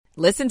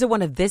Listen to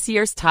one of this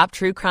year's top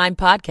true crime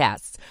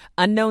podcasts.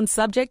 Unknown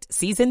Subject,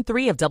 Season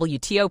 3 of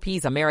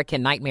WTOP's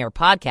American Nightmare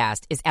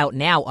podcast is out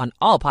now on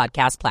all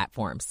podcast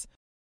platforms.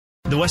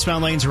 The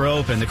westbound lanes are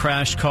open. The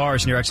crashed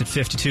cars near exit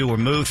 52 were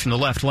moved from the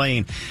left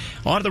lane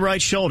onto the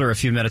right shoulder a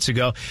few minutes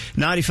ago.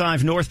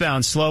 95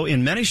 northbound slow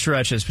in many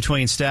stretches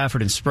between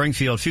Stafford and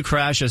Springfield. Few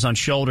crashes on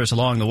shoulders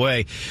along the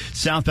way.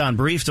 Southbound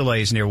brief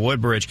delays near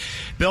Woodbridge.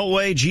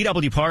 Beltway,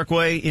 GW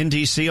Parkway in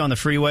D.C. on the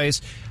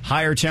freeways.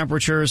 Higher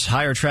temperatures,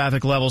 higher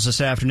traffic levels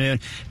this afternoon.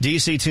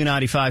 D.C.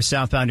 295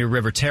 southbound near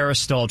River Terrace.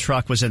 Stalled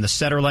truck was in the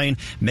center lane.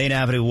 Main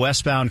Avenue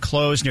westbound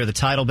closed near the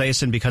tidal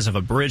basin because of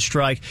a bridge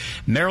strike.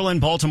 Maryland,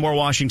 Baltimore,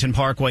 Washington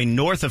Parkway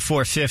north of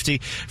 450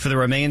 for the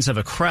remains of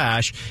a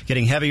crash.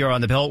 Getting heavier on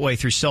the Beltway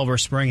through Silver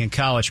Spring and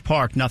College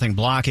Park. Nothing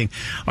blocking.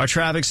 Our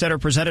traffic center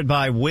presented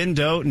by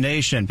Window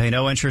Nation. Pay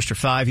no interest for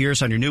 5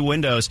 years on your new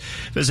windows.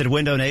 Visit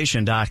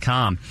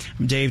windownation.com.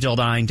 I'm Dave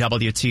Dildine,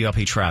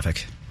 WTOP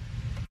Traffic.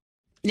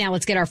 Now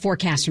let's get our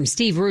forecast from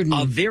Steve Rudin.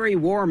 A very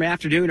warm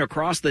afternoon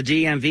across the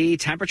DMV.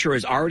 Temperature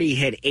has already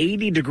hit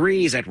 80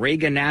 degrees at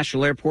Reagan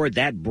National Airport.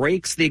 That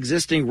breaks the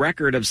existing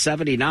record of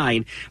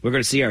 79. We're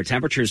going to see our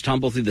temperatures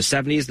tumble through the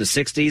 70s, the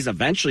 60s,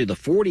 eventually the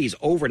 40s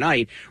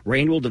overnight.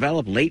 Rain will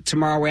develop late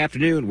tomorrow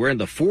afternoon. We're in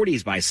the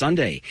 40s by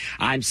Sunday.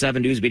 I'm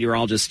 7 News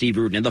meteorologist Steve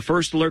Rudin in the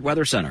First Alert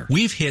Weather Center.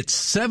 We've hit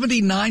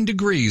 79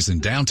 degrees in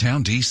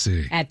downtown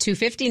D.C. At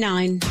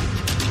 2:59.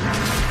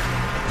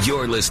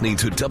 You're listening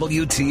to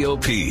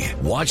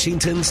WTOP,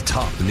 Washington's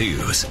top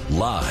news,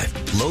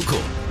 live, local,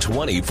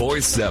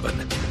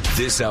 24/7.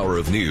 This hour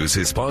of news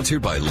is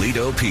sponsored by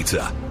Lido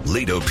Pizza.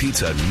 Lido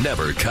Pizza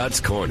never cuts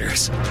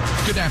corners.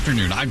 Good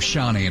afternoon. I'm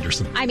Sean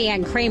Anderson. I'm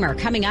Ann Kramer.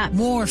 Coming up,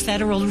 more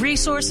federal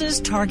resources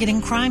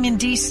targeting crime in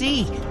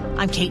D.C.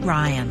 I'm Kate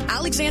Ryan.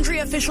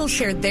 Alexandria officials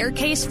shared their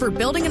case for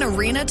building an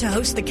arena to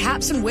host the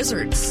Caps and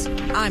Wizards.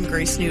 I'm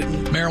Grace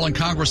Newton. Maryland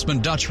Congressman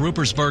Dutch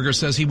Ruppersberger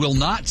says he will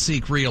not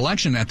seek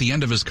re-election at the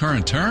end of his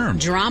current term.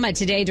 Drama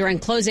today during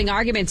closing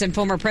arguments in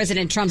former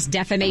President Trump's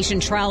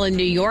defamation trial in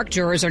New York.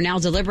 Jurors are now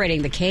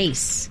deliberating the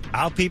case.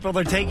 How people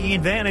are taking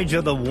advantage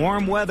of the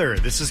warm weather.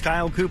 This is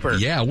Kyle Cooper.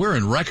 Yeah, we're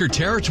in record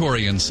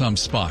territory in some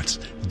spots.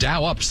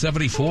 Dow up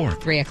 74.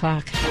 3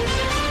 o'clock.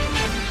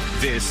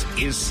 This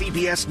is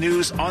CBS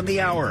News on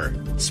the Hour,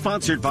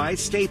 sponsored by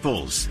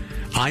Staples.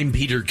 I'm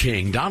Peter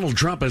King. Donald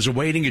Trump is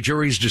awaiting a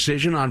jury's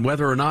decision on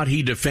whether or not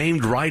he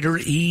defamed writer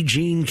E.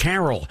 Jean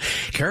Carroll.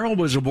 Carroll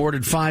was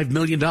awarded $5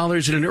 million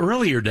in an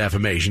earlier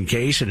defamation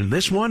case, and in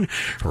this one,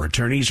 her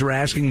attorneys are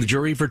asking the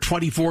jury for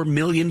 $24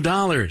 million.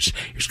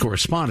 Here's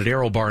correspondent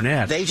Errol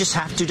Barnett. They just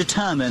have to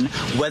determine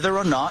whether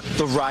or not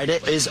the writer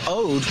is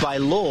owed by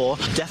law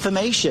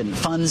defamation,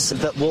 funds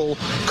that will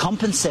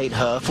compensate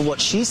her for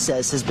what she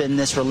says has been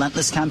this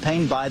relentless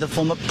campaign by the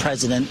former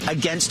president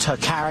against her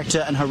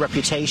character and her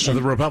reputation.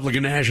 The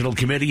Republican National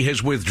Committee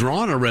has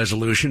withdrawn a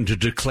resolution to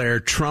declare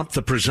Trump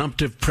the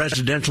presumptive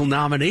presidential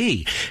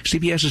nominee.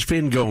 CBS's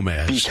Finn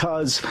Gomez.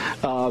 Because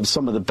of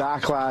some of the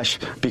backlash,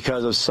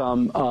 because of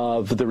some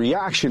of the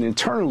reaction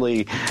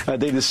internally,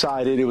 they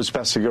decided it was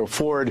best to go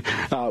forward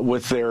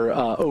with their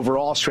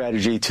overall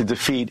strategy to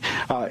defeat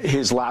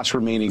his last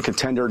remaining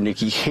contender,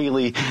 Nikki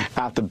Haley,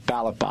 at the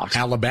ballot box.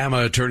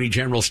 Alabama Attorney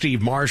General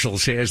Steve Marshall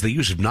says the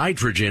use of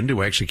nitrogen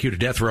to execute a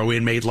death row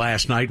inmate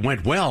last night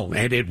went well,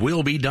 and it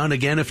will be done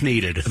again if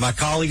needed. My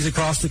colleagues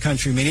across the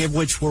country, many of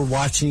which were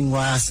watching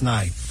last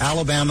night.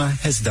 Alabama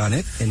has done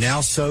it, and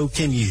now so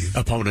can you.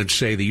 Opponents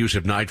say the use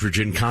of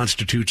nitrogen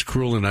constitutes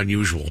cruel and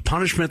unusual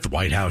punishment. The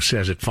White House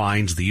says it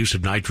finds the use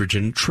of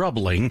nitrogen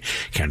troubling.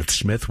 Kenneth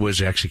Smith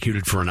was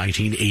executed for a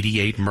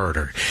 1988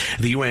 murder.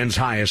 The UN's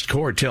highest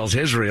court tells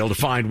Israel to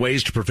find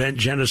ways to prevent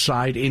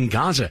genocide in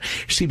Gaza.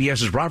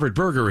 CBS's Robert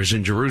Berger is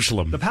in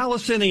Jerusalem. The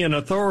Palestinian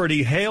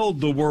Authority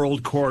hailed the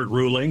World Court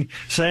ruling,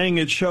 saying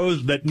it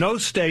shows that no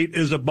state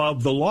is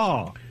above the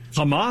law.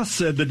 Hamas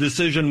said the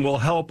decision will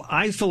help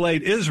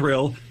isolate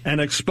Israel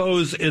and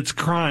expose its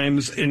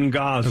crimes in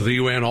Gaza. The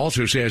UN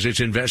also says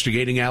it's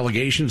investigating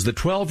allegations that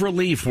 12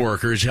 relief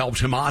workers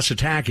helped Hamas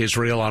attack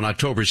Israel on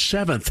October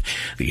 7th.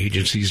 The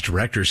agency's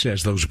director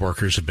says those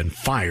workers have been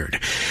fired.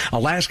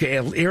 Alaska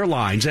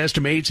Airlines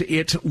estimates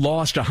it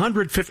lost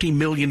 $150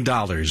 million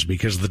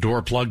because of the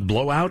door plug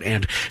blowout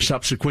and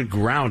subsequent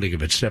grounding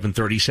of its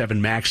 737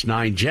 MAX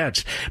 9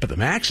 jets. But the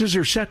MAXs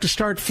are set to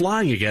start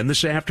flying again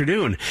this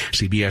afternoon.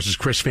 CBS's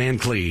Chris Van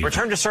Cleve.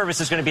 Return to service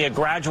is going to be a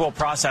gradual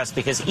process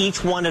because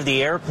each one of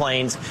the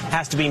airplanes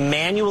has to be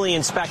manually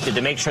inspected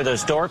to make sure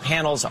those door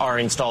panels are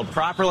installed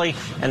properly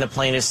and the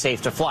plane is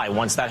safe to fly.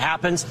 Once that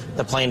happens,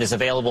 the plane is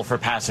available for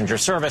passenger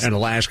service. An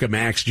Alaska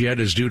MAX jet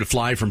is due to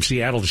fly from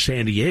Seattle to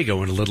San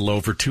Diego in a little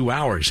over 2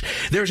 hours.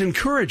 There's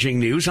encouraging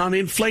news on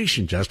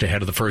inflation just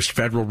ahead of the first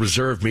Federal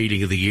Reserve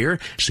meeting of the year.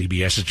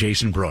 CBS's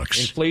Jason Brooks.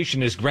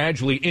 Inflation is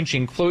gradually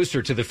inching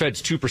closer to the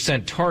Fed's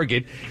 2%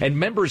 target, and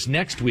members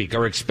next week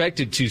are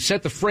expected to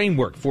set the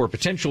framework for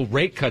potential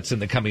rate cuts in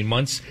the coming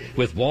months,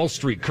 with Wall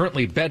Street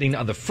currently betting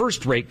on the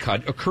first rate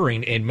cut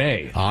occurring in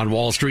May. On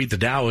Wall Street, the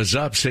Dow is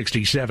up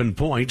 67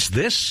 points.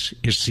 This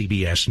is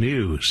CBS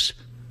News.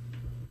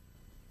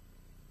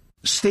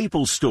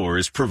 Staples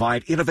stores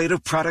provide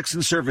innovative products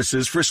and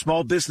services for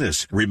small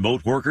business,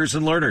 remote workers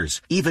and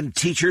learners, even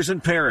teachers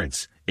and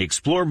parents.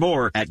 Explore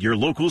more at your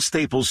local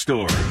Staples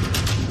store.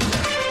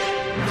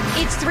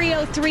 It's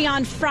 3:03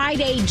 on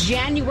Friday,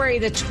 January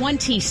the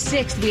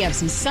 26th. We have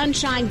some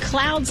sunshine,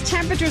 clouds,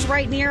 temperatures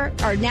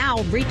are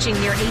now reaching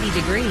near 80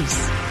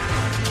 degrees.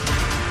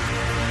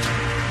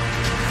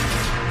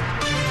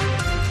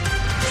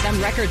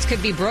 Some records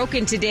could be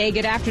broken today.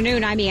 Good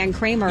afternoon. I'm Ann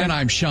Kramer. And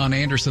I'm Sean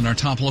Anderson. Our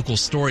top local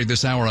story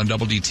this hour on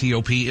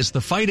WTOP is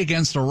the fight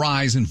against a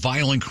rise in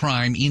violent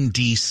crime in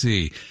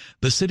D.C.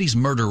 The city's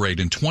murder rate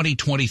in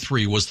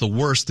 2023 was the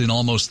worst in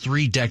almost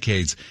 3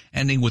 decades,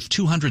 ending with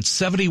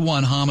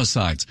 271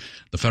 homicides.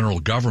 The federal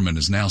government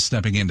is now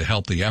stepping in to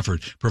help the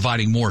effort,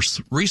 providing more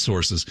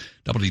resources.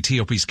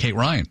 WTOP's Kate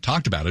Ryan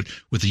talked about it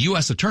with the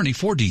U.S. Attorney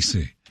for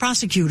D.C.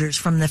 Prosecutors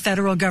from the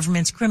federal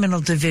government's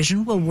criminal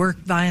division will work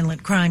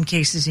violent crime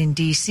cases in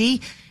D.C.,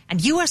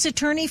 and U.S.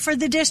 Attorney for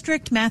the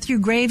district, Matthew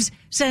Graves,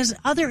 says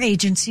other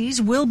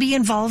agencies will be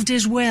involved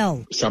as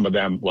well. Some of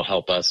them will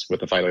help us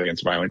with the fight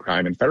against violent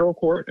crime in federal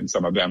court, and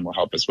some of them will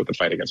help us with the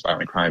fight against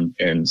violent crime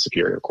in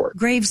Superior Court.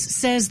 Graves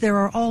says there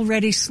are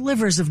already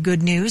slivers of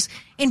good news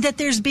in that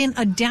there's been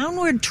a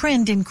downward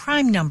trend in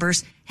crime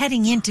numbers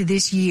heading into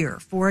this year.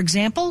 For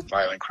example,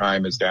 violent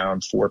crime is down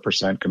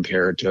 4%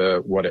 compared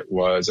to what it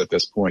was at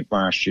this point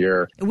last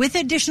year. With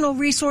additional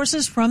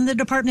resources from the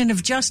Department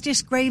of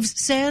Justice, Graves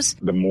says,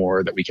 the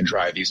more that we can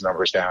drive these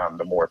numbers down,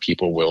 the more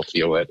people will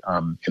feel it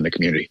in the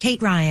community.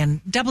 Kate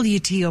Ryan,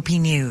 WTOP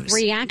News.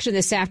 Reaction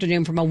this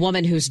afternoon from a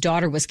woman whose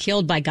daughter was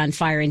killed by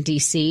gunfire in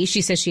D.C.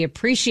 She says she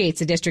appreciates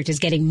the district is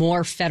getting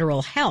more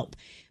federal help.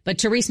 But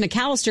Therese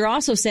McAllister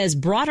also says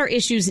broader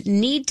issues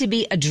need to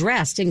be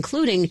addressed,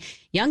 including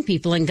young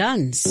people and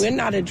guns. We're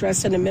not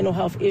addressing the mental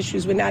health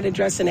issues. We're not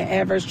addressing the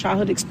adverse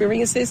childhood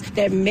experiences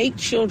that make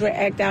children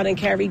act out and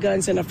carry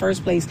guns in the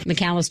first place.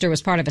 McAllister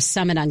was part of a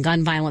summit on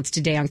gun violence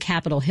today on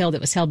Capitol Hill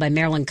that was held by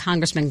Maryland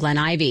Congressman Glenn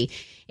Ivey.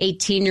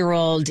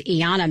 18-year-old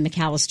Iana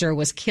McAllister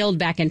was killed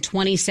back in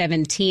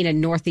 2017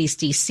 in Northeast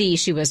D.C.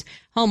 She was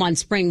home on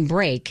spring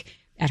break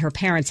at her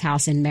parents'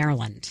 house in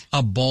Maryland.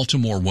 A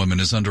Baltimore woman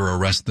is under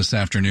arrest this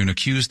afternoon,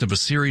 accused of a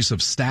series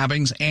of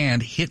stabbings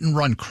and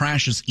hit-and-run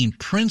crashes in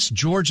Prince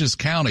George's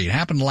County. It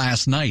happened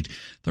last night.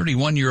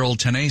 31-year-old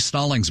Tanae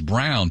Stallings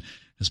Brown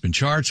has been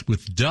charged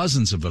with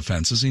dozens of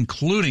offenses,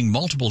 including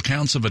multiple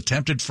counts of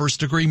attempted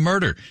first-degree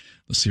murder.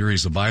 The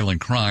series of violent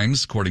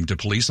crimes, according to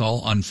police,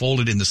 all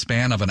unfolded in the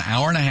span of an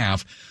hour and a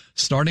half,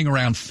 starting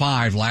around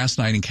 5 last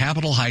night in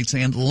Capitol Heights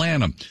and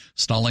Lanham.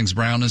 Stallings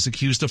Brown is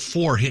accused of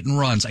 4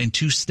 hit-and-runs and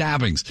 2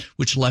 stabbings,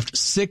 which left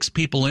 6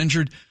 people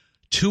injured.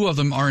 2 of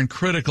them are in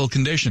critical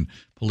condition.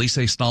 Police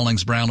say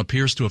Stallings Brown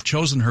appears to have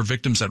chosen her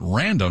victims at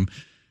random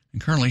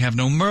and currently have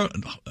no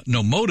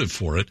motive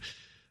for it.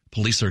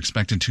 Police are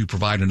expected to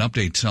provide an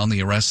update on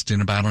the arrest in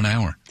about an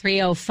hour.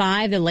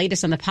 3:05, the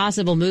latest on the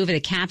possible move of the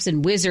Caps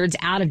and Wizards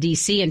out of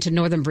D.C. into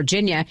Northern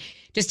Virginia.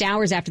 Just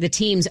hours after the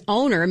team's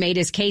owner made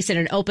his case in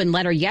an open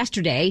letter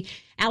yesterday,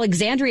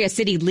 Alexandria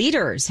city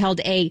leaders held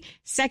a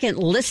second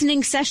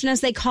listening session,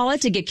 as they call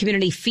it, to get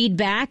community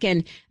feedback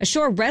and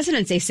assure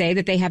residents, they say,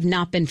 that they have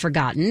not been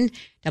forgotten.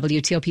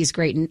 WTOP's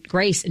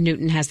Grace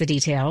Newton has the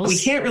details. We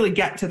can't really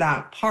get to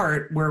that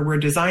part where we're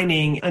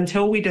designing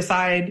until we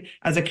decide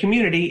as a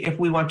community if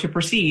we want to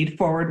proceed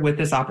forward with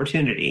this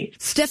opportunity.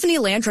 Stephanie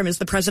Landrum is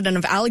the president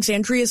of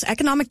Alexandria's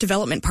Economic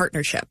Development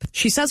Partnership.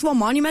 She says while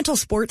Monumental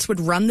Sports would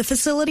run the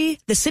facility,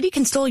 the city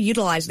can still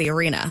utilize the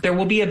arena. There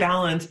will be a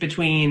balance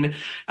between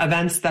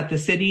events that the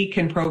city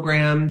can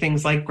program,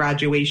 things like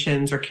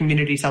graduations or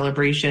community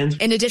celebrations.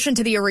 In addition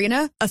to the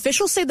arena,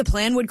 officials say the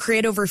plan would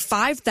create over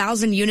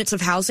 5,000 units of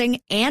housing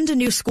and a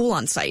new school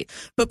on site.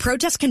 But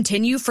protests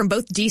continue from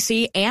both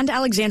D.C. and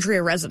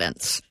Alexandria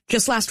residents.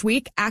 Just last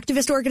week,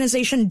 activist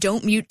organization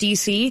Don't Mute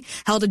D.C.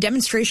 held a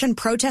demonstration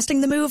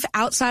protesting the move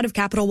outside of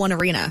Capital One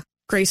Arena.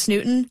 Grace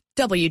Newton,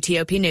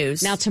 WTOP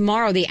News. Now,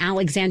 tomorrow, the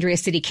Alexandria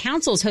City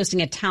Council is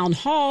hosting a town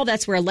hall.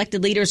 That's where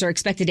elected leaders are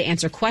expected to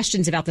answer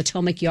questions about the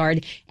Potomac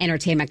Yard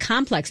Entertainment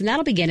Complex, and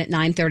that'll begin at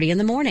 9:30 in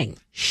the morning.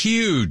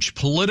 Huge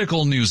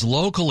political news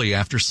locally.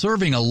 After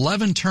serving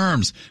 11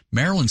 terms,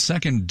 Maryland's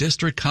 2nd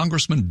District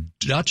Congressman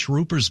Dutch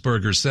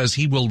Ruppersberger says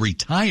he will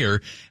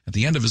retire at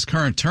the end of his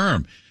current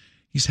term.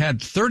 He's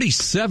had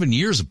 37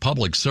 years of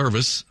public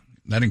service.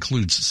 That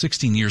includes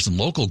 16 years in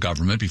local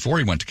government before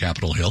he went to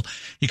Capitol Hill.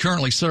 He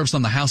currently serves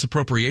on the House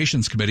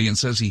Appropriations Committee and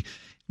says he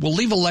will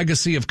leave a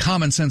legacy of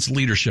common sense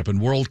leadership and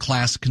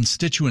world-class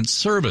constituent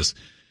service.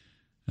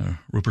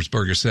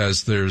 Ruppersberger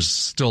says there's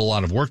still a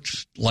lot of work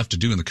left to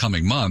do in the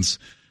coming months,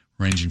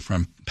 ranging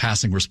from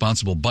passing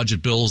responsible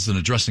budget bills and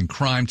addressing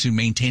crime to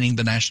maintaining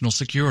the national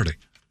security.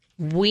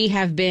 We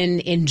have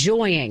been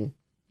enjoying,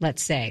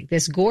 let's say,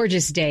 this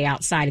gorgeous day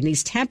outside and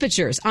these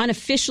temperatures.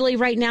 Unofficially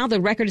right now, the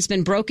record has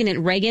been broken at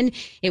Reagan.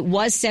 It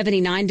was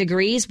 79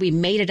 degrees. We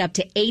made it up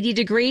to 80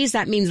 degrees.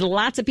 That means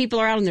lots of people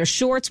are out in their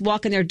shorts,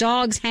 walking their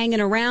dogs, hanging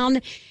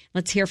around.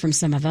 Let's hear from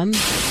some of them.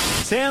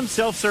 Sam's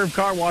self-serve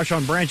car wash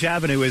on Branch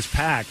Avenue is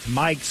packed.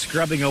 Mike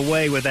scrubbing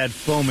away with that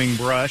foaming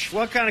brush.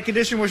 What kind of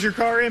condition was your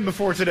car in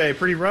before today?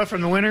 Pretty rough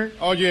from the winter?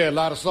 Oh, yeah, a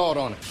lot of salt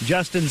on it.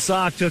 Justin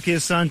Sock took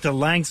his son to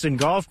Langston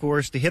Golf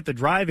Course to hit the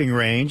driving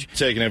range.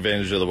 Taking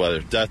advantage of the weather,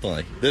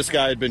 definitely. This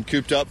guy had been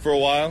cooped up for a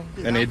while,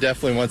 and he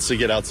definitely wants to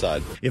get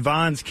outside.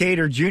 Yvonne's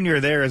Cater Jr.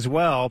 there as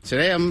well.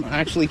 Today I'm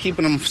actually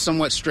keeping them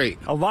somewhat straight.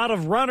 A lot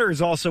of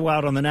runners also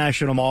out on the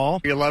National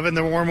Mall. You loving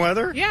the warm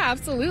weather? Yeah,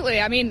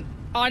 absolutely. I mean,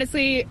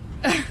 honestly,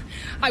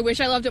 I wish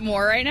I loved it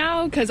more right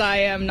now because I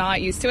am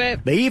not used to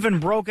it. They even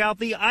broke out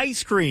the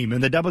ice cream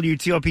in the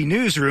WTOP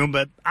newsroom,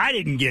 but I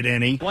didn't get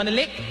any. Want to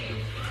lick?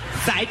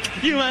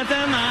 Psych. You want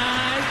them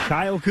ice?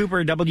 Kyle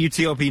Cooper,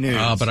 WTOP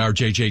News. But our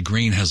JJ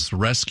Green has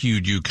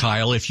rescued you,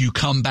 Kyle. If you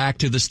come back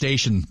to the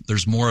station,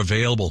 there's more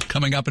available.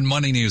 Coming up in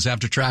Money News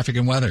after traffic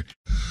and weather.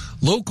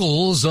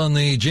 Locals on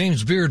the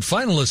James Beard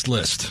finalist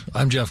list.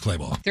 I'm Jeff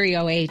Claybaugh.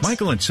 308.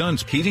 Michael and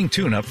Son's heating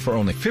tune-up for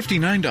only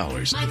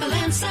 $59. Michael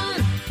and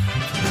Son.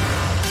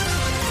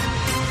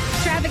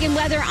 Traffic and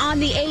weather on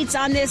the 8s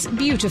on this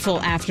beautiful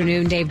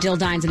afternoon. Dave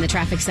Dildine's in the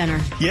traffic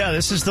center. Yeah,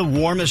 this is the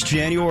warmest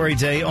January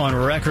day on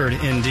record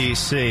in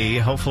D.C.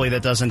 Hopefully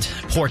that doesn't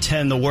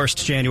portend the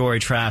worst January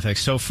traffic.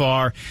 So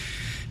far,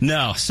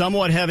 no.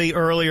 Somewhat heavy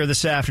earlier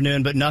this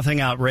afternoon, but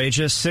nothing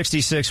outrageous.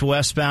 66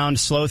 westbound,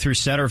 slow through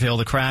Centerville.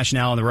 The crash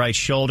now on the right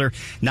shoulder.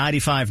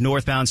 95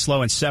 northbound,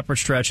 slow in separate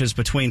stretches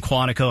between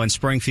Quantico and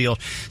Springfield.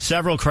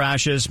 Several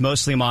crashes,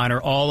 mostly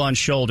minor, all on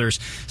shoulders.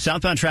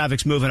 Southbound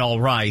traffic's moving all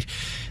right.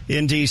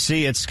 In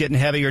D.C., it's getting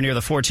heavier near the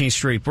 14th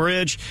Street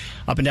Bridge,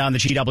 up and down the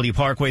GW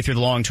Parkway through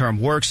the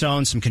long-term work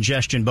zone. Some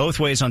congestion both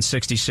ways on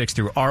 66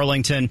 through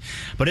Arlington.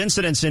 But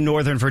incidents in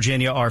Northern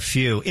Virginia are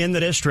few. In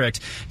the district,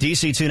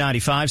 D.C.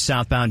 295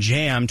 southbound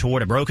jam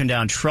toward a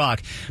broken-down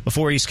truck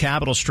before East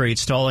Capitol Street,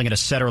 stalling at a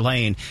center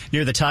lane.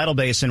 Near the tidal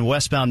basin,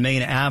 westbound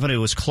Main Avenue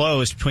was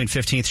closed between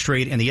 15th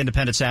Street and the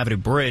Independence Avenue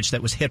Bridge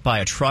that was hit by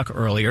a truck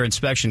earlier.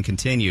 Inspection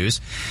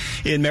continues.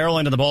 In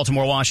Maryland and the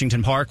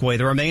Baltimore-Washington Parkway,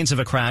 the remains of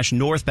a crash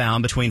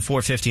northbound between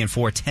 450 and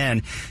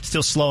 410,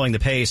 still slowing the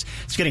pace.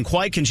 It's getting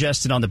quite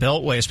congested on the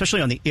Beltway,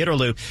 especially on the Inner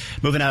Loop,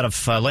 moving out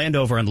of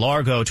Landover and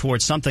Largo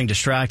towards something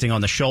distracting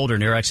on the shoulder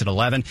near exit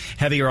 11.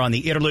 Heavier on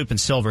the Inner Loop in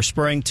Silver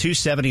Spring.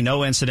 270,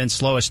 no incidents.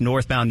 Slowest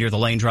northbound near the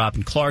lane drop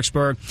in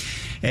Clarksburg.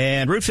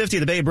 And Route 50,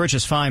 the Bay Bridge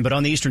is fine, but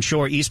on the Eastern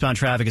Shore, eastbound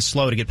traffic is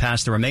slow to get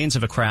past the remains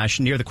of a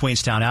crash near the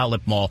Queenstown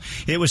Outlet Mall.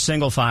 It was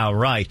single file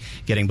right,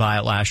 getting by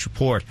at last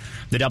report.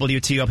 The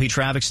WTOP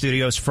traffic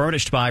studio is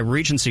furnished by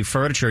Regency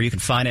Furniture. You can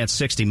finance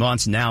 60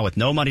 months now with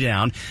no money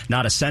down,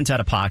 not a cent out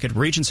of pocket.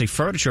 Regency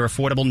Furniture,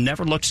 affordable,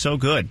 never looked so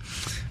good.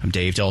 I'm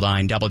Dave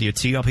Dildine,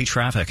 WTOP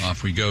Traffic.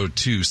 Off we go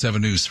to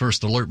 7 News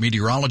First Alert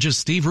meteorologist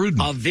Steve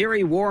Rudin. A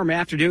very warm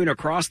afternoon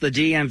across the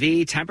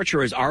DMV. Temperature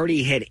has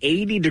already hit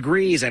 80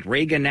 degrees at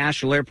Reagan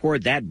National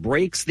Airport. That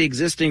breaks the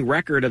existing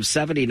record of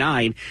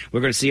 79. We're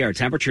going to see our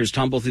temperatures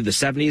tumble through the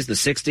 70s, the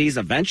 60s,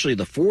 eventually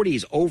the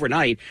 40s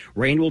overnight.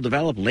 Rain will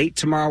develop late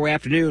tomorrow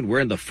afternoon.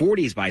 We're in the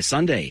 40s by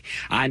Sunday.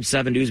 I'm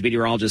 7 News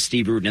meteorologist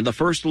Steve Rudin in the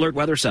First Alert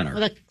Weather Center.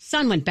 Well, the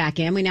sun went back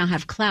in. We now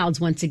have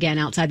clouds once again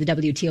outside the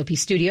WTOP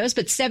studios,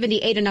 but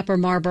 78 in Upper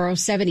Marlboro,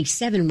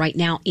 77 right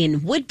now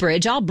in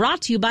Woodbridge, all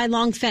brought to you by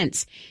Long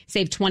Fence.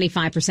 Save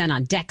 25%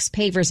 on decks,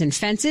 pavers, and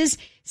fences.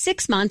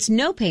 6 months,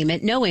 no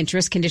payment, no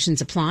interest.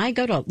 Conditions apply.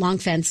 Go to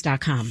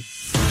longfence.com.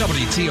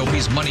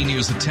 WTOP's Money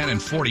News at 10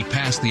 and 40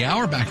 past the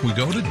hour. Back we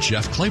go to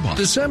Jeff Claybaugh.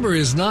 December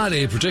is not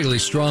a particularly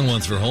strong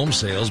month for home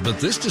sales, but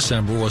this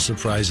December was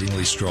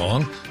surprisingly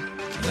strong.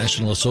 The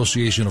National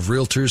Association of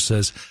Realtors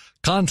says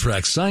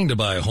contracts signed to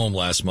buy a home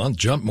last month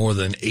jumped more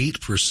than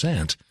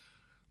 8%.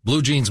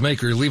 Blue jeans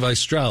maker Levi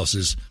Strauss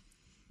is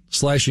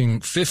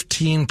slashing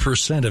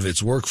 15% of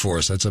its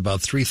workforce. That's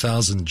about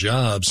 3,000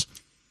 jobs.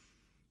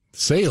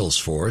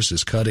 Salesforce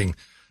is cutting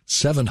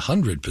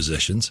 700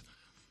 positions.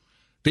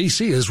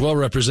 D.C. is well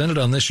represented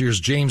on this year's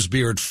James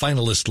Beard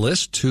finalist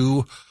list.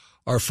 2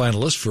 are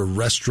finalists for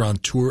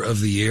Restaurateur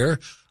of the Year,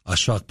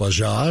 Ashok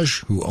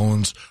Bajaj, who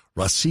owns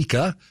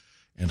Rasika,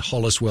 and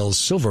Hollis Wells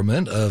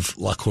Silverman of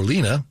La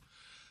Colina.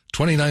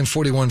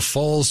 2941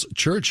 Falls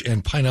Church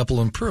and Pineapple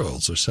and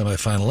Pearls are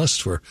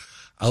semifinalists for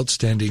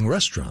Outstanding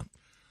Restaurant.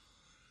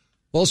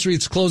 Wall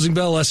Street's closing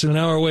bell less than an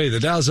hour away.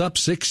 The Dow's up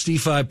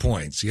 65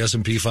 points. The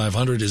S&P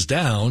 500 is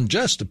down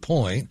just a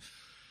point.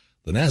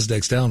 The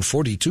Nasdaq's down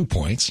 42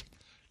 points.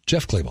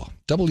 Jeff Claybaugh,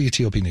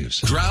 WTOP News.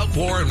 Drought,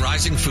 war, and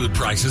rising food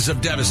prices have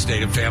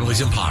devastated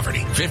families in poverty.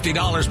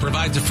 $50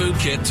 provides a food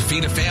kit to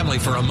feed a family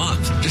for a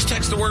month. Just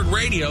text the word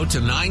radio to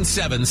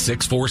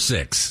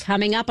 97646.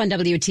 Coming up on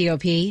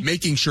WTOP.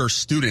 Making sure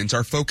students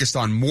are focused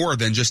on more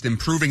than just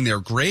improving their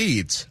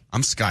grades.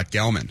 I'm Scott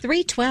Gelman.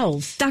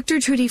 312. Dr.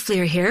 Trudy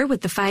Fleer here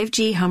with the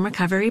 5G Home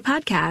Recovery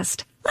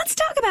Podcast. Let's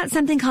talk about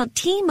something called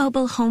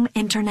T-Mobile Home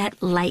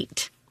Internet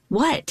Lite.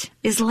 What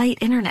is light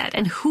internet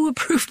and who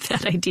approved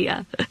that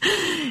idea?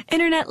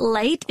 Internet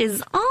light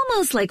is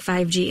almost like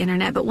 5G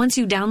internet, but once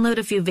you download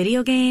a few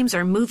video games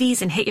or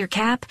movies and hit your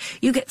cap,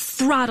 you get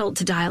throttled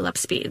to dial-up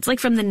speeds, like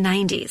from the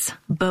 90s.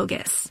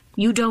 Bogus.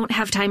 You don't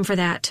have time for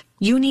that.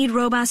 You need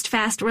robust,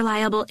 fast,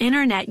 reliable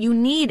internet. You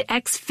need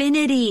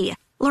Xfinity.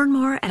 Learn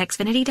more at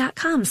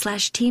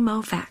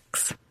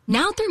xfinity.com/TMOFAX.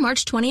 Now through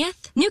March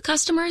 20th, new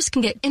customers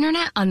can get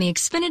internet on the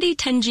Xfinity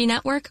 10G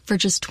network for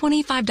just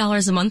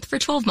 $25 a month for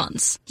 12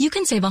 months. You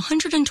can save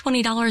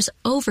 $120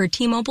 over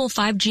T-Mobile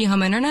 5G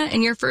home internet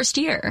in your first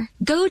year.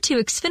 Go to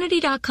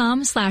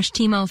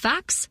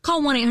xfinity.com/TMOFAX,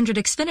 call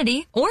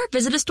 1-800-XFINITY, or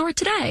visit a store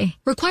today.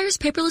 Requires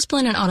paperless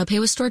plan and autopay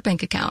with stored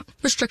bank account.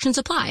 Restrictions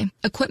apply.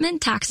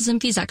 Equipment, taxes,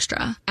 and fees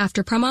extra.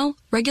 After promo,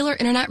 regular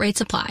internet rates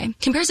apply.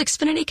 Compares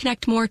Xfinity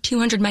Connect More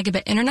 200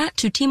 megabit internet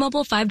to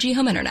T-Mobile 5G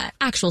home internet.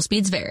 Actual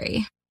speeds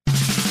vary.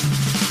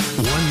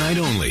 One night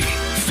only,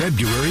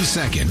 February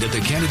 2nd at the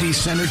Kennedy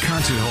Center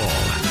Concert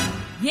Hall.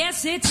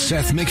 Yes, it's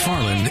Seth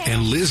MacFarlane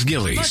and Liz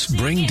Gillies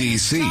bring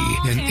DC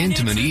an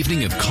intimate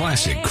evening of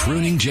classic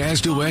crooning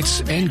jazz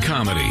duets and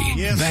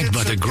comedy, backed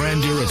by the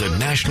grandeur of the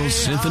National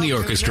Symphony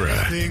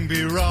Orchestra.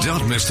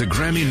 Don't miss the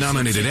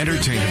Grammy-nominated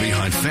entertainer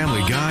behind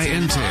Family Guy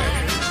and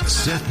Ted,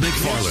 Seth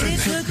MacFarlane,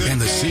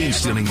 and the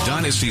scene-stealing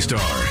Dynasty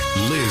star,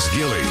 Liz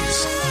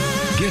Gillies.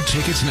 Get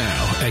tickets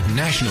now at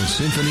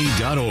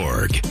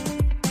nationalsymphony.org.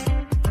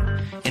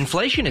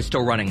 Inflation is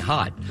still running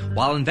hot,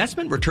 while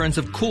investment returns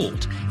have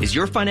cooled. Is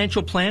your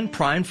financial plan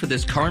primed for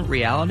this current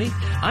reality?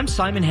 I'm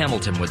Simon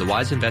Hamilton with the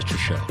Wise Investor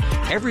Show.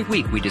 Every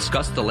week we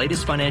discuss the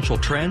latest financial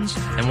trends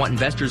and what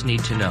investors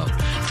need to know.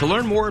 To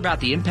learn more about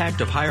the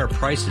impact of higher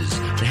prices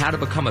and how to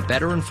become a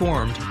better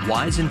informed,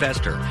 wise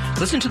investor,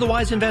 listen to the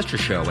Wise Investor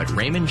Show at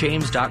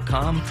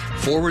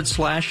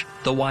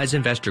raymondjames.com/The Wise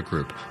Investor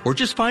Group, or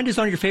just find us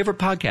on your favorite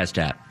podcast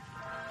app.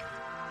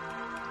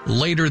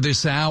 Later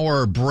this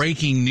hour,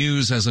 breaking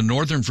news as a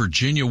Northern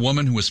Virginia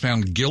woman who was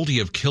found guilty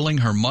of killing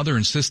her mother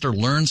and sister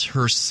learns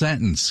her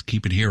sentence.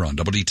 Keep it here on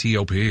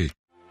WTOP.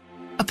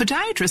 A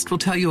podiatrist will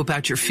tell you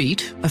about your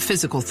feet. A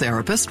physical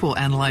therapist will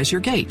analyze your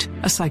gait.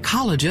 A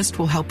psychologist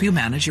will help you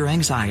manage your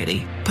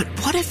anxiety. But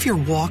what if your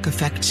walk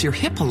affects your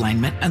hip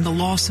alignment and the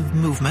loss of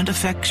movement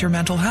affects your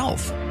mental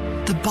health?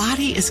 The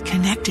body is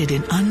connected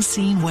in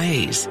unseen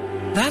ways.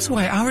 That's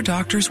why our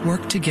doctors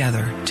work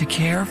together to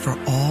care for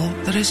all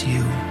that is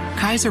you.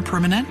 Kaiser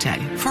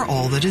Permanente, for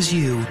all that is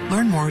you.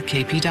 Learn more at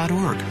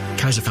kp.org.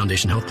 Kaiser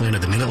Foundation Health Plan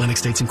of the Mid-Atlantic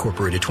States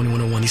Incorporated,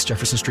 2101 East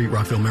Jefferson Street,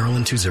 Rockville,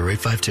 Maryland,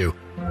 20852.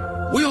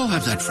 We all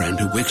have that friend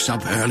who wakes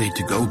up early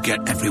to go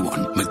get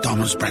everyone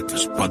McDonald's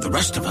breakfast while the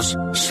rest of us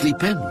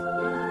sleep in.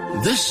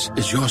 This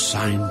is your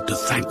sign to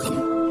thank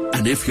them.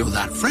 And if you're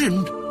that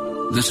friend,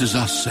 this is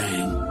us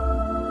saying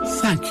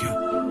thank you.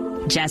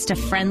 Just a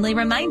friendly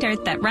reminder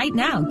that right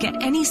now,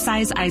 get any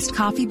size iced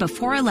coffee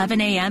before 11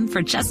 a.m.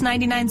 for just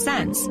 99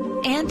 cents.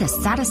 And a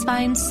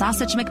satisfying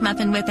sausage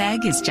McMuffin with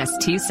egg is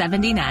just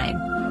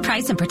 $2.79.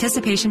 Price and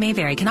participation may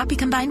vary. Cannot be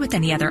combined with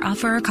any other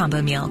offer or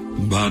combo meal.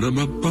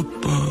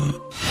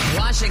 Ba-da-ba-ba-ba.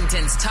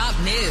 Washington's top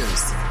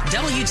news.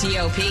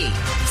 WTOP.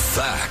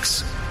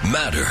 Facts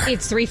matter.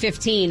 It's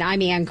 3:15.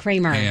 I'm Ann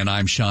Kramer. And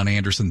I'm Sean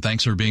Anderson.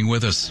 Thanks for being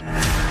with us.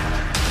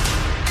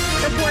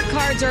 Report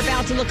cards are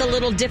about to look a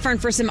little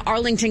different for some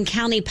Arlington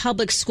County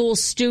public school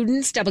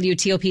students.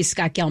 WTOP's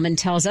Scott Gelman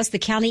tells us the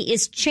county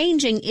is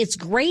changing its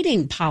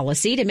grading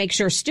policy to make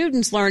sure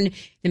students learn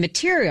the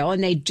material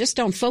and they just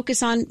don't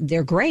focus on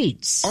their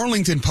grades.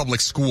 Arlington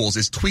Public Schools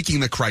is tweaking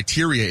the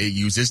criteria it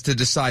uses to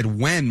decide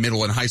when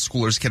middle and high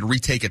schoolers can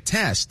retake a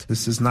test.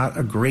 This is not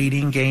a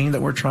grading game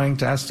that we're trying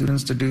to ask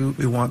students to do.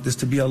 We want this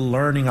to be a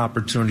learning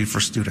opportunity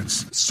for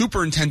students.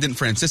 Superintendent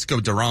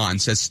Francisco Duran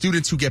says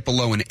students who get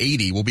below an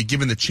 80 will be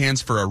given the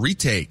chance for a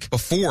retake.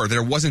 Before,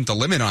 there wasn't a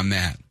limit on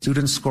that.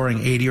 Students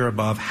scoring 80 or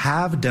above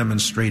have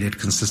demonstrated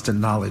consistent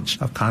knowledge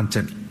of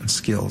content and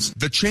skills.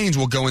 The change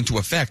will go into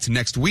effect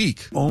next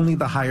week. Only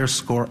the higher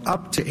score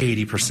up to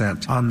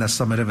 80% on the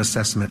summative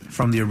assessment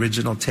from the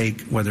original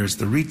take, whether it's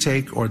the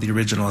retake or the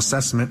original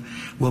assessment,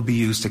 will be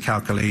used to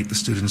calculate the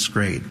student's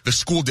grade. The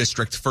school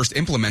district first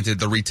implemented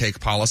the retake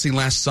policy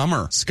last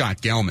summer. Scott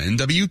Gelman,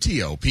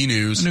 WTOP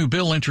News. A new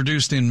bill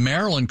introduced in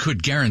Maryland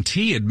could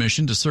guarantee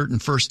admission to certain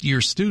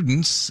first-year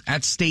students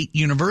at state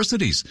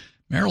universities.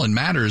 Maryland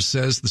Matters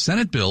says the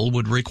Senate bill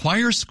would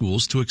require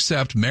schools to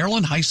accept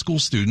Maryland high school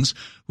students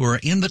who are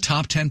in the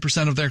top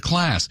 10% of their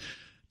class.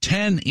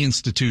 10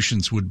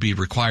 institutions would be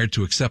required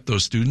to accept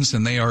those students,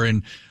 and they are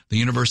in the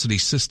university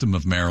system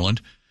of Maryland.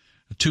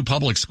 2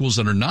 public schools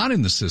that are not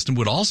in the system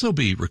would also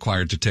be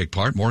required to take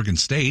part, Morgan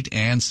State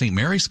and St.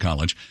 Mary's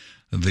College.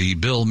 The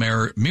bill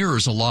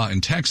mirrors a law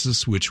in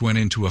Texas, which went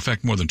into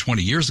effect more than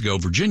 20 years ago.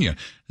 Virginia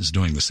is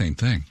doing the same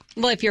thing.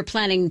 Well, if you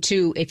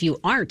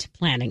aren't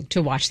planning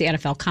to watch the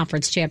NFL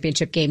Conference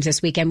Championship games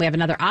this weekend, we have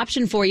another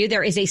option for you.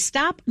 There is a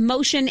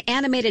stop-motion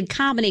animated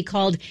comedy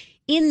called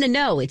In the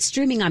Know. It's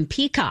streaming on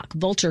Peacock.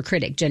 Vulture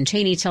critic Jen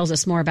Chaney tells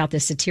us more about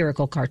this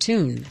satirical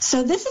cartoon.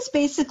 So this is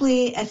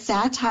basically a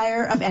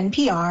satire of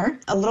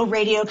NPR, a little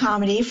radio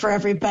comedy for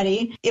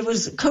everybody. It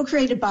was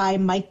co-created by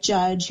Mike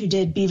Judge, who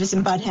did Beavis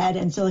and Butthead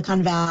and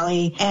Silicon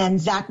Valley,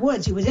 and Zach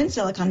Woods, who was in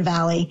Silicon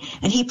Valley.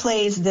 And he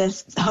plays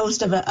this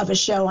host of a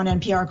show on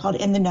NPR called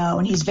In the Know,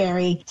 and he's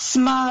very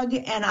smug.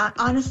 And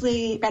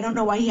honestly, I don't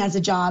know why he has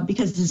a job,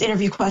 because his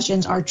interview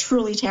questions are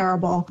truly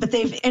terrible. But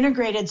they've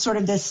integrated sort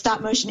of this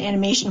stop motion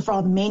animation for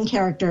all the main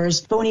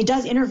characters. But when he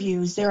does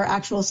interviews, there are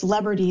actual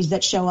celebrities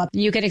that show up.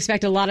 You can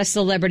expect a lot of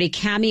celebrity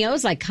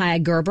cameos like Kaya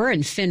Gerber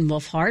and Finn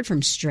Wolfhard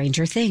from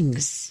Stranger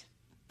Things.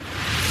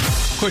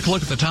 Quick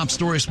look at the top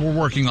stories we're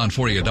working on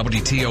for you,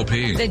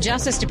 WTOP. The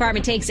Justice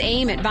Department takes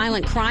aim at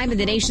violent crime in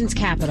the nation's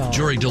capital.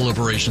 Jury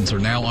deliberations are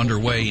now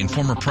underway in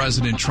former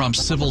President Trump's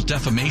civil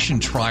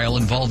defamation trial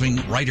involving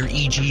writer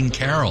E. Jean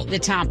Carroll. The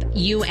top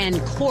UN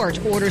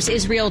court orders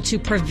Israel to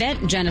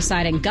prevent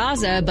genocide in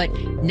Gaza, but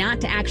not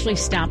to actually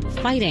stop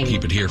fighting.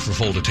 Keep it here for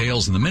full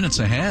details in the minutes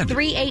ahead.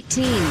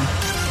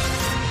 3:18.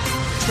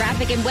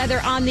 Traffic and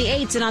weather on the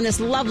 8s and on this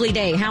lovely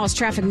day. How is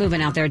traffic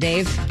moving out there,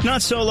 Dave?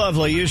 Not so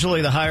lovely.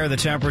 Usually the higher the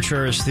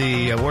temperatures,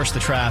 the worse the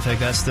traffic.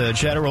 That's the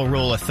general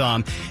rule of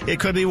thumb. It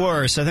could be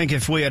worse. I think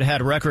if we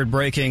had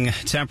record-breaking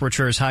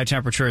temperatures, high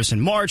temperatures in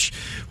March,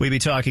 we'd be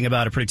talking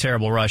about a pretty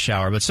terrible rush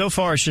hour. But so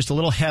far, it's just a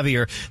little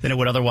heavier than it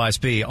would otherwise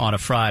be on a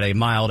Friday,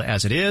 mild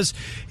as it is.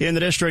 In the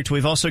district,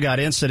 we've also got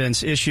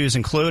incidents, issues,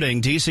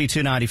 including DC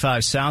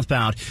 295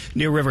 southbound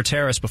near River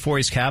Terrace before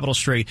East Capitol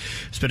Street.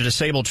 There's been a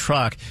disabled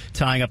truck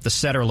tying up the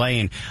center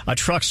lane. A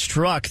truck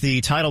struck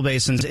the Tidal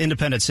Basin's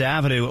Independence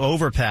Avenue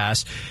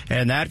overpass,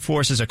 and that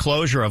forces a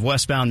closure of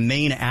westbound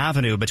Main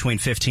Avenue between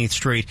 15th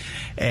Street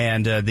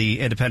and the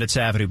Independence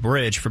Avenue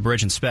Bridge for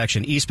bridge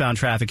inspection. Eastbound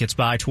traffic gets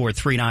by toward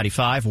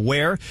 395,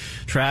 where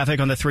traffic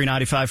on the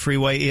 395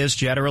 freeway is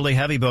generally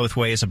heavy both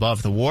ways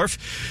above the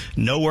wharf.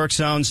 No work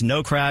zones,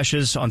 no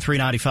crashes on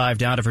 395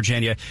 down to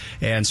Virginia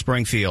and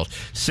Springfield.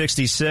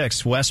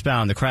 66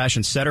 westbound, the crash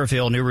in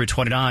Centerville, New Route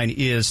 29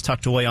 is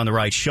tucked away on the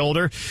right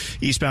shoulder.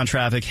 Eastbound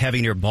traffic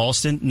heavy near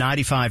Ballston.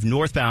 95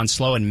 northbound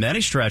slow in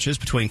many stretches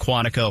between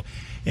Quantico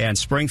and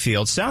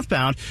Springfield.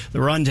 Southbound, the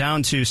run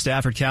down to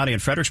Stafford County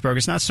and Fredericksburg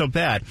is not so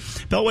bad.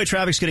 Beltway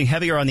traffic's getting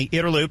heavier on the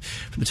Inner Loop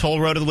from the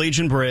toll road to the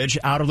Legion Bridge,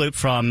 Outer Loop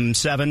from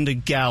 7 to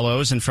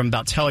Gallows, and from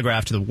about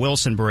Telegraph to the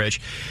Wilson Bridge.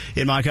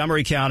 In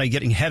Montgomery County,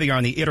 getting heavier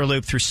on the Inner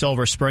Loop through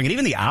Silver Spring, and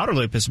even the Outer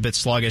Loop is a bit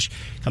sluggish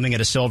coming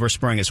into Silver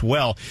Spring as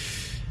well.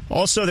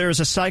 Also, there is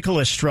a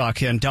cyclist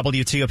struck, and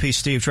WTOP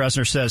Steve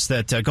Dresner says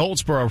that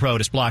Goldsboro Road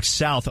is blocked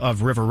south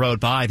of River Road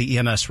by the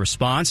EMS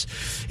response.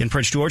 In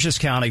Prince George's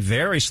County,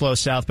 very slow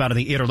southbound of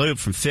the Inner Loop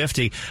from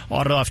 50,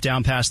 auto off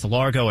down past the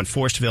Largo and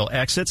Forestville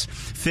exits.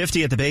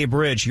 50 at the Bay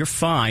Bridge, you're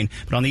fine,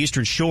 but on the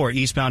Eastern Shore,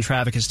 eastbound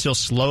traffic is still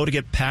slow to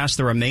get past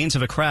the remains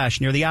of a crash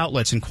near the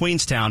outlets in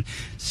Queenstown,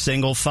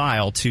 single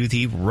file to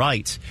the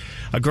right.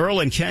 A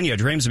girl in Kenya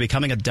dreams of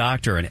becoming a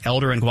doctor. An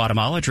elder in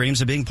Guatemala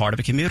dreams of being part of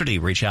a community.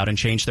 Reach out and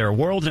change their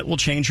world. It will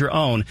change your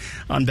own.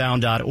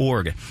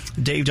 Unbound.org.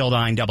 Dave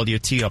Dildine,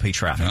 WTOP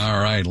Traffic. All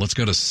right, let's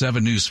go to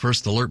 7 News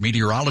First Alert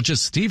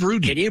meteorologist Steve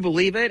Rudin. Can you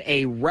believe it?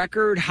 A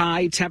record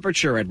high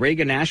temperature at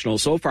Reagan National.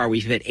 So far,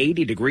 we've hit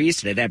 80 degrees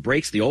today. That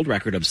breaks the old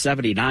record of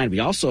 79. We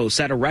also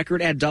set a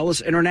record at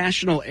Dulles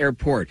International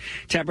Airport.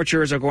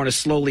 Temperatures are going to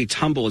slowly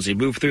tumble as we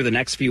move through the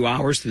next few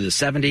hours through the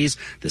 70s,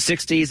 the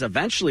 60s.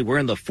 Eventually, we're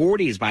in the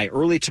 40s by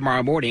early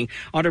tomorrow morning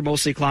under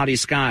mostly cloudy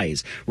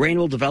skies. Rain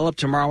will develop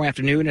tomorrow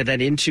afternoon and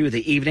then into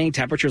the evening.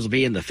 Temperatures will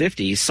be in the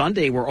 50s.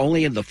 Sunday, we're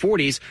only in the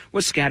 40s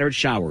with scattered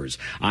showers.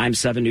 I'm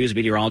 7 News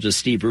meteorologist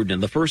Steve Rudin in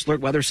the First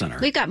Alert Weather Center.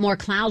 We've got more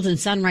clouds and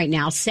sun right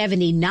now.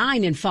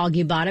 79 in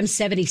Foggy Bottom,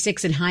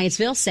 76 in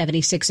Hyattsville,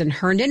 76 in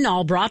Herndon.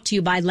 All brought to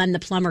you by Len the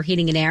Plumber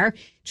Heating and Air.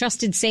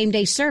 Trusted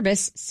same-day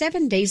service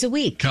 7 days a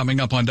week. Coming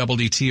up on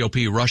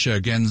WTOP, Russia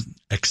again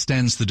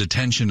extends the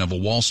detention of a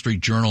Wall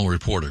Street Journal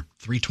reporter.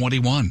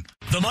 321.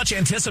 The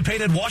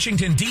much-anticipated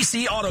Washington,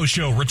 D.C. Auto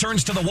Show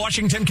returns to the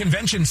Washington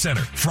Convention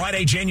Center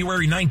Friday,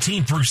 January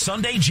 19th through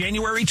Sunday,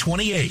 January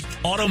 28th.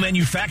 Auto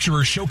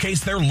manufacturers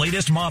showcase their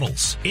latest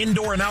models.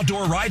 Indoor and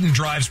outdoor ride and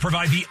drives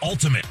provide the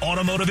ultimate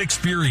automotive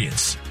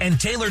experience. And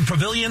tailored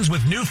pavilions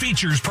with new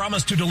features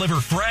promise to deliver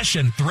fresh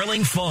and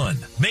thrilling fun.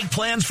 Make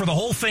plans for the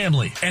whole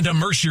family and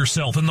immerse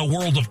yourself in the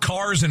world of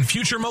cars and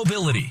future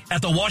mobility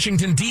at the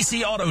Washington,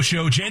 D.C. Auto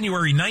Show,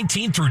 January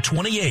 19th through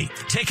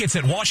 28th. Tickets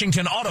at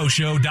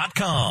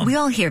WashingtonAutoShow.com. We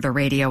all hear the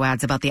radio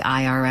ads about the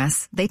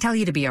IRS. They tell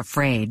you to be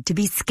afraid, to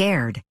be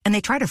scared, and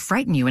they try to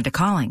frighten you into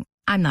calling.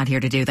 I'm not here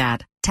to do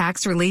that.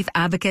 Tax Relief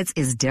Advocates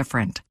is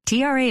different.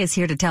 TRA is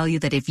here to tell you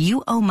that if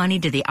you owe money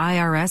to the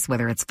IRS,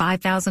 whether it's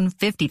 $5,000,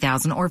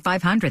 $50,000, or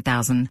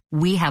 $500,000,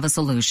 we have a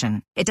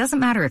solution. It doesn't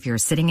matter if you're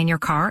sitting in your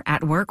car,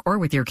 at work, or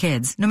with your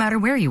kids. No matter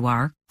where you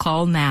are,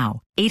 Call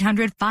now.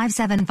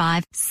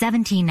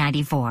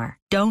 800-575-1794.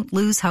 Don't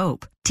lose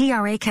hope.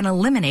 TRA can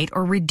eliminate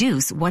or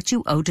reduce what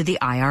you owe to the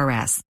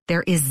IRS.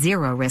 There is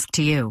zero risk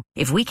to you.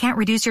 If we can't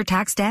reduce your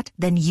tax debt,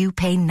 then you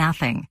pay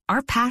nothing.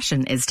 Our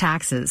passion is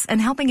taxes and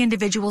helping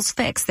individuals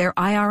fix their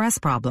IRS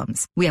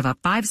problems. We have a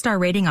 5-star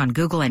rating on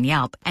Google and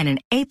Yelp and an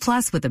A+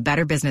 with the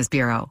Better Business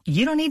Bureau.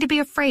 You don't need to be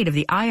afraid of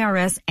the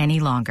IRS any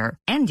longer.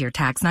 End your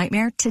tax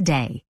nightmare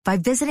today by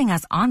visiting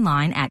us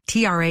online at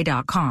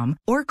TRA.com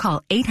or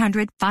call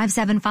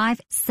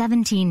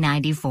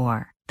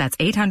 800-575-1794. That's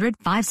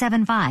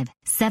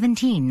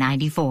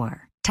 800-575-1794.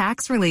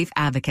 Tax Relief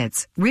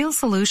Advocates. Real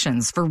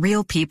solutions for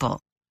real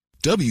people.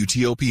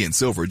 WTOP and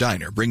Silver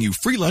Diner bring you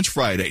Free Lunch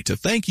Friday to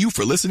thank you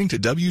for listening to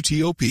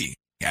WTOP.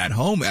 At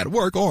home, at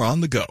work, or on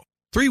the go.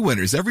 3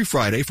 winners every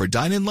Friday for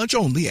dine-in lunch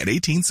only at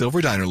 18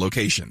 Silver Diner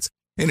locations.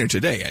 Enter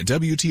today at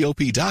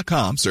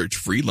WTOP.com. Search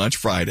Free Lunch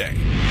Friday.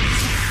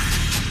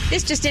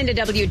 This just into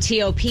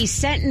WTOP.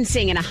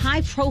 Sentencing in a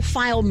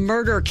high-profile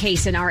murder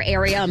case in our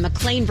area. A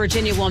McLean,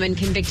 Virginia woman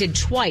convicted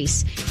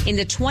twice in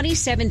the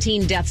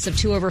 2017 deaths of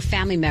 2 of her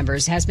family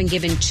members has been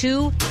given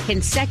 2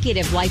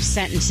 consecutive life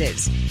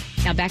sentences.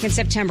 Now, back in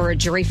September, a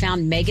jury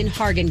found Megan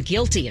Hargan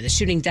guilty of the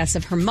shooting deaths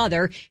of her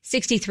mother,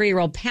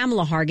 63-year-old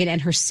Pamela Hargan,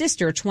 and her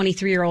sister,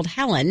 23-year-old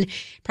Helen.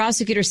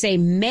 Prosecutors say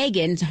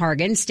Megan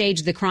Hargan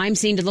staged the crime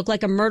scene to look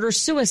like a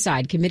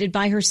murder-suicide committed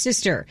by her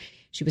sister.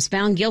 She was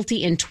found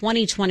guilty in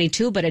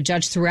 2022, but a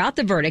judge threw out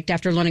the verdict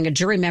after learning a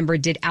jury member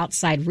did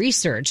outside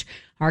research.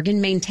 Hargan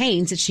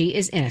maintains that she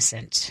is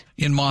innocent.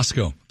 In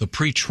Moscow, the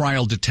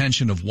pre-trial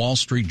detention of Wall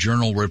Street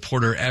Journal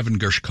reporter Evan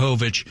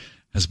Gershkovich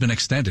has been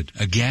extended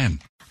again.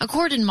 A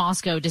court in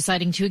Moscow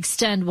deciding to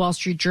extend Wall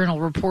Street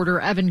Journal reporter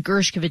Evan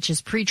Gershkovich's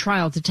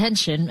pretrial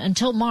detention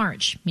until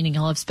March, meaning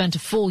he'll have spent a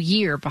full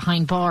year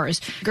behind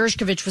bars.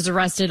 Gershkovich was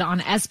arrested on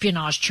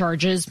espionage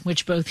charges,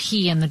 which both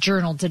he and the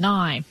Journal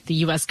deny. The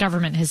U.S.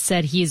 government has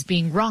said he is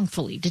being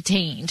wrongfully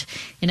detained.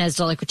 Inez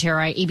de la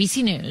Cuetera,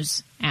 ABC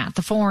News, at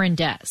the Foreign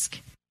Desk.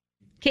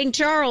 King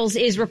Charles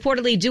is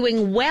reportedly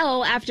doing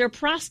well after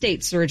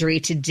prostate surgery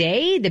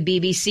today. The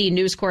BBC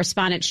News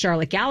correspondent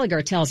Charlotte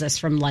Gallagher tells us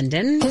from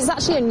London. It's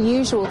actually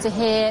unusual to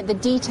hear the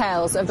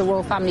details of the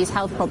royal family's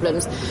health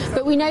problems,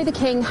 but we know the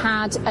king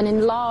had an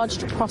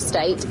enlarged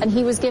prostate and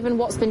he was given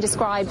what's been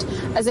described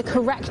as a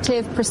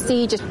corrective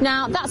procedure.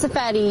 Now, that's a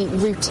fairly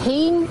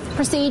routine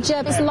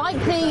procedure. It's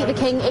likely the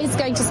king is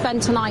going to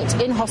spend tonight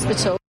in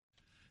hospital.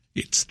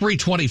 It's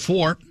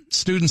 3:24.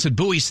 Students at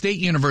Bowie State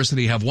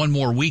University have one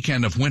more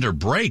weekend of winter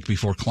break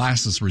before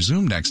classes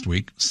resume next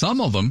week.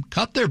 Some of them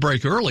cut their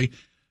break early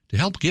to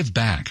help give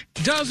back.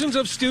 Dozens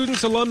of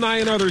students, alumni,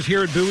 and others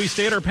here at Bowie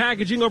State are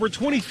packaging over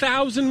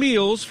 20,000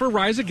 meals for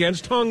Rise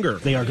Against Hunger.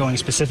 They are going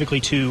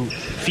specifically to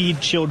feed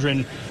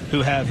children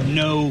who have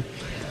no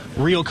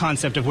real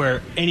concept of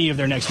where any of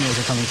their next meals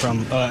are coming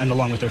from, and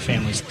along with their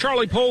families.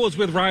 Charlie Pohl is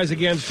with Rise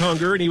Against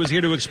Hunger, and he was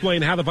here to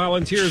explain how the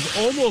volunteers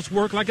almost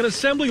work like an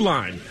assembly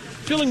line,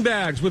 filling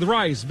bags with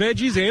rice,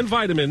 veggies, and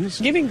vitamins.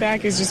 Giving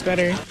back is just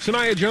better.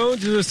 Sanaya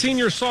Jones is a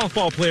senior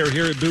softball player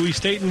here at Bowie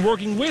State, and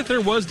working with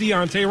her was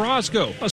Deontay Roscoe, a